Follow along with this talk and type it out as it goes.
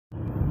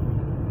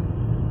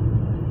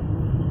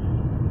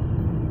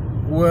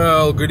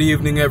Well, good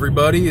evening,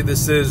 everybody.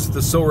 This is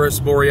Thesaurus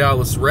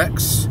Borealis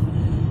Rex.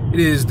 It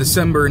is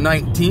December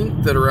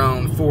 19th at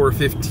around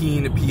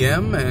 4:15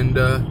 p.m. and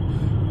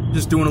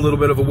just doing a little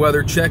bit of a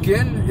weather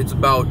check-in. It's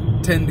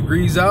about 10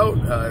 degrees out.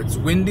 It's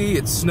windy.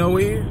 It's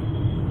snowy.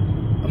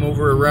 I'm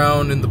over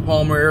around in the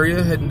Palmer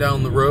area, heading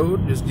down the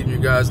road, just giving you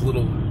guys a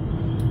little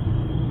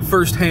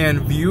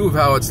first-hand view of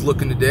how it's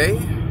looking today.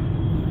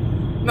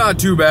 Not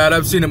too bad.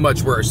 I've seen it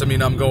much worse. I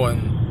mean, I'm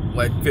going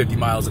like 50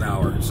 miles an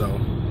hour,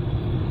 so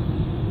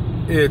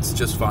it's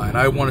just fine.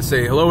 I want to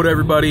say hello to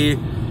everybody.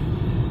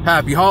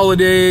 Happy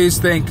holidays.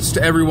 Thanks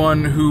to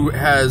everyone who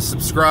has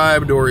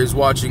subscribed or is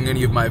watching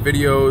any of my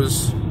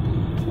videos.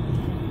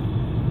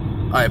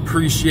 I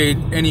appreciate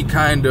any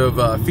kind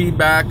of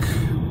feedback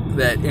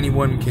that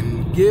anyone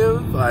can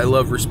give. I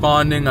love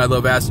responding. I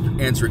love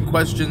answering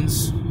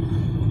questions.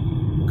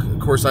 Of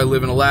course, I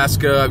live in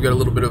Alaska. I've got a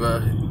little bit of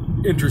a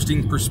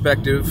interesting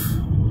perspective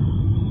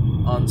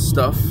on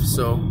stuff,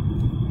 so,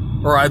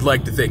 or I'd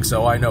like to think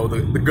so. I know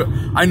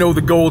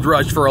the gold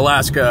rush for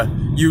Alaska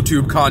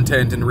YouTube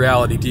content and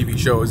reality TV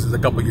shows is a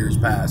couple years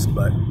past,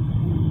 but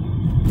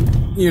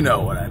you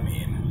know what I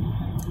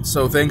mean.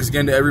 So thanks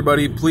again to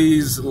everybody.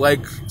 Please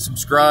like,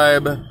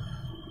 subscribe,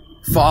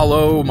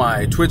 follow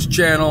my Twitch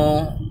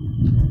channel,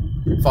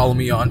 follow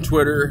me on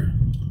Twitter,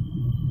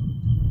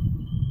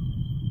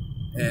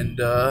 and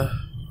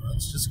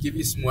let's just give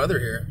you some weather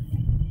here.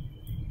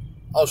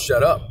 I'll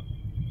shut up.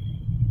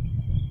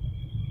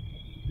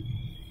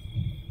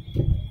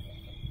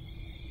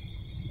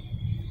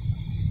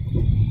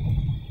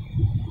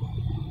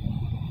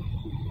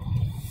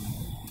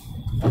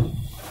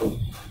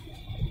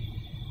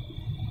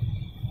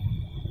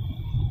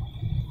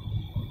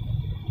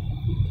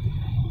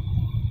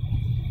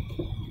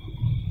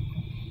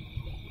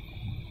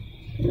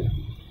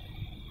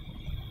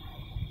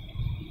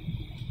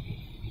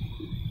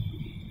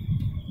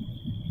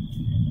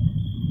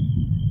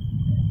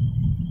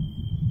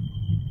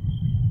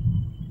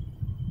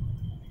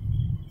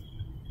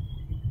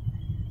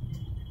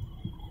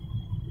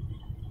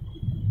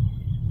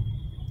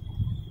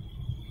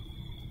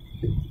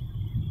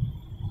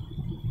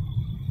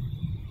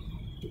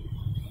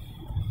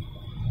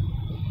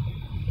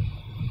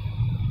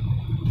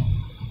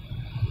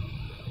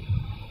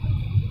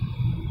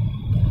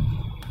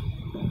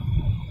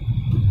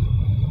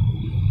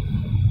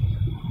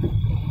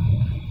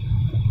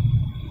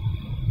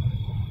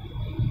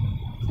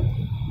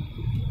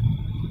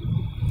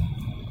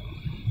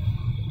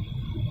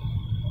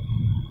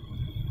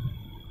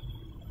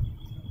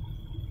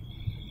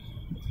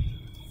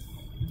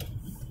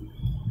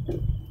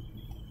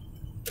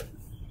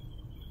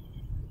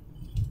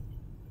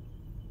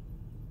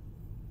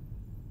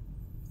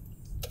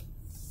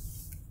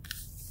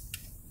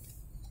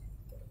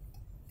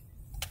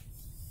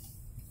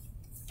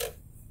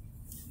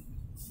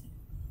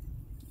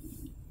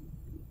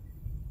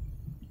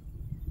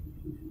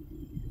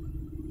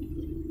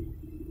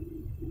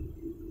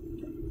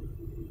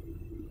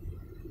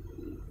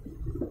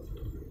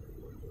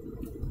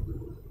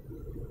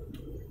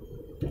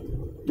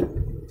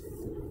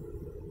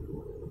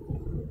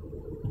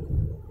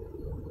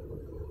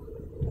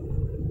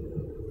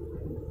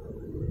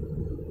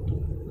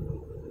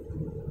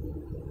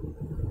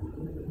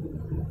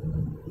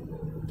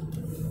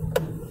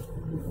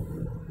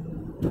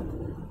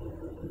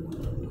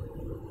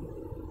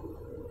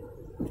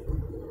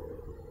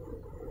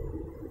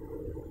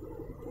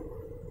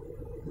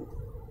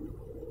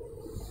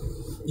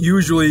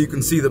 Usually you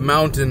can see the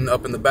mountain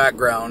up in the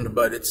background,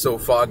 but it's so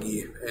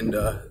foggy and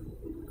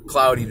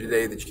cloudy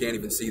today that you can't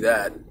even see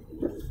that.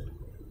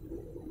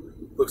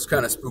 Looks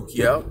kind of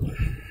spooky out.